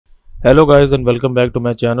Hello guys and welcome back to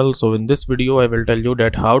my channel. So in this video I will tell you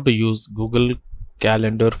that how to use Google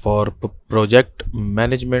Calendar for project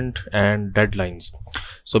management and deadlines.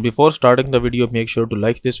 So before starting the video, make sure to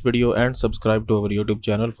like this video and subscribe to our YouTube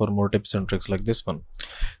channel for more tips and tricks like this one.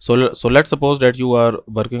 So let's suppose that you are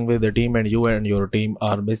working with a team and you and your team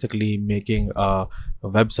are basically making a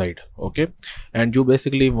website, okay, and you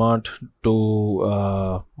basically want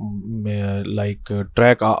to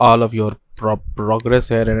track all of your progress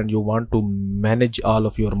here, and you want to manage all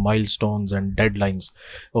of your milestones and deadlines.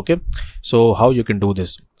 Okay, so how you can do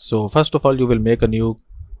this? So first of all, you will make a new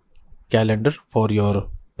calendar for your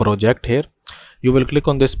project. Here you will click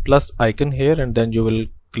on this plus icon here, and then you will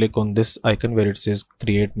click on this icon where it says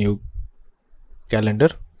create new calendar,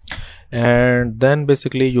 and then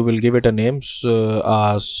basically you will give it a name,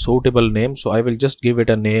 a suitable name. So I will just give it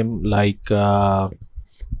a name like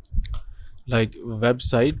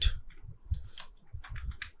website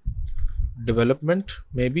development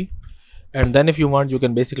maybe. And then if you want, you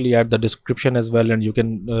can basically add the description as well, and you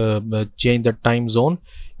can change the time zone.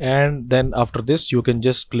 And then after this you can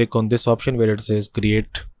just click on this option where it says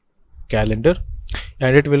create calendar,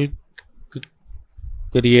 and it will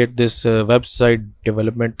create this website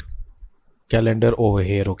development calendar over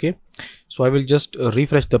here. Okay, so I will just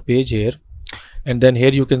refresh the page here, and then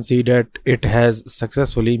here you can see that it has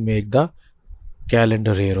successfully made the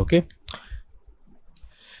calendar here. Okay,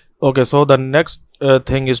 so the next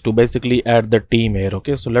thing is to basically add the team here.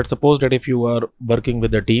 Okay, so let's suppose that if you are working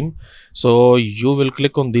with a team, so you will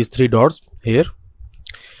click on these three dots here,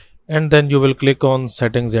 and then you will click on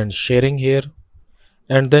settings and sharing here,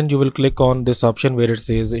 and then you will click on this option where it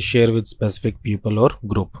says share with specific people or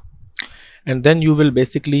group, and then you will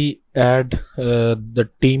basically add the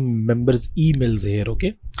team members emails here.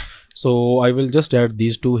 Okay, so I will just add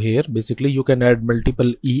these two here. Basically you can add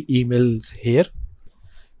multiple emails here,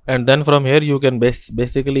 and then from here you can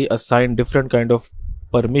basically assign different kind of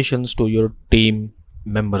permissions to your team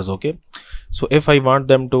members. Okay, so if I want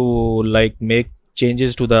them to make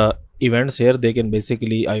changes to the events here, they can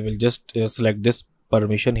basically, I will just select this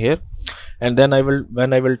permission here, and then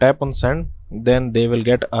when I will tap on send, then they will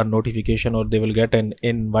get a notification, or they will get an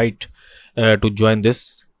invite to join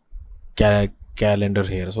this calendar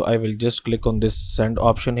here. So I will just click on this send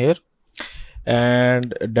option here,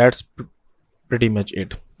 and that's pretty much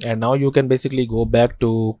it. And now you can basically go back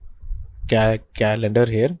to calendar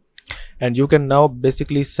here, and you can now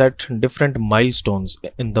basically set different milestones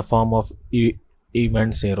in the form of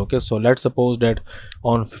events here. Okay, so let's suppose that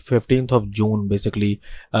on 15th of June basically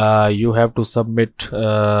you have to submit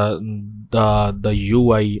the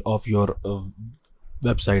UI of your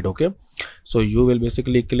website. Okay, so you will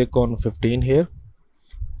basically click on 15 here,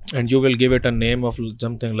 and you will give it a name of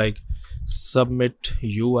something like submit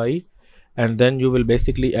UI, and then you will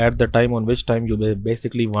basically add the time on which time you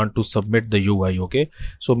basically want to submit the UI. Okay,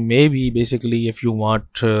 so maybe basically if you want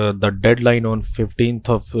the deadline on 15th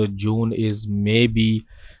of June is maybe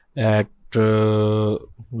at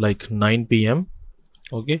 9 p.m.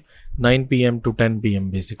 okay, 9 p.m. to 10 p.m.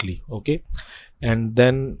 basically. Okay, and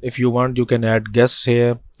then if you want, you can add guests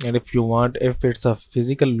here, and if you want, if it's a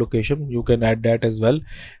physical location, you can add that as well,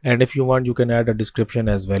 and if you want, you can add a description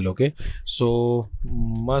as well. Okay, so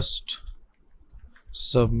must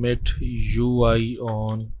submit UI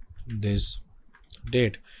on this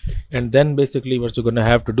date, and then basically what you're gonna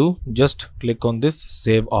have to do, just click on this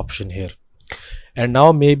save option here. And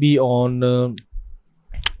now maybe on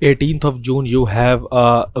 18th of June you have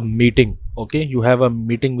a meeting. Okay, you have a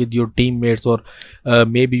meeting with your teammates, or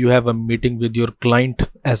maybe you have a meeting with your client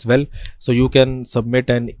as well, so you can submit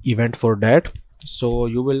an event for that. So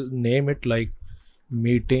you will name it like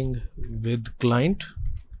meeting with client,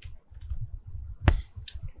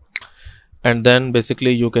 and then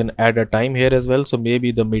basically you can add a time here as well. So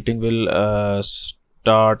maybe the meeting will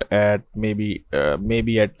start at maybe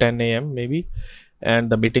at 10 a.m. maybe, and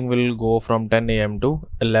the meeting will go from 10 a.m. to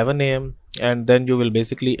 11 a.m. and then you will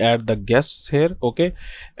basically add the guests here. Okay,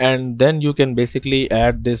 and then you can basically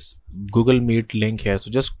add this Google Meet link here. So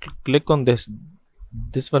just click on this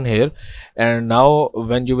one here, and now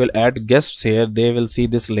when you will add guests here, they will see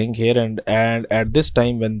this link here, and at this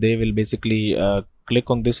time when they will basically click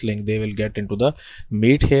on this link, they will get into the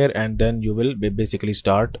meet here, and then you will basically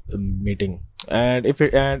start meeting. And if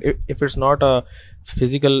it's not a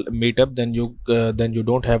physical meetup, then you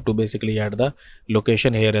don't have to basically add the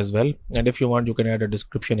location here as well, and if you want, you can add a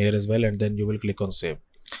description here as well, and then you will click on save.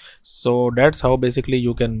 So that's how basically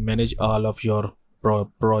you can manage all of your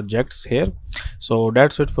projects here. So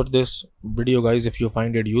that's it for this video, guys. If you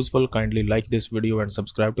find it useful, kindly like this video and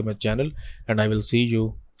subscribe to my channel, and I will see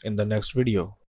you in the next video.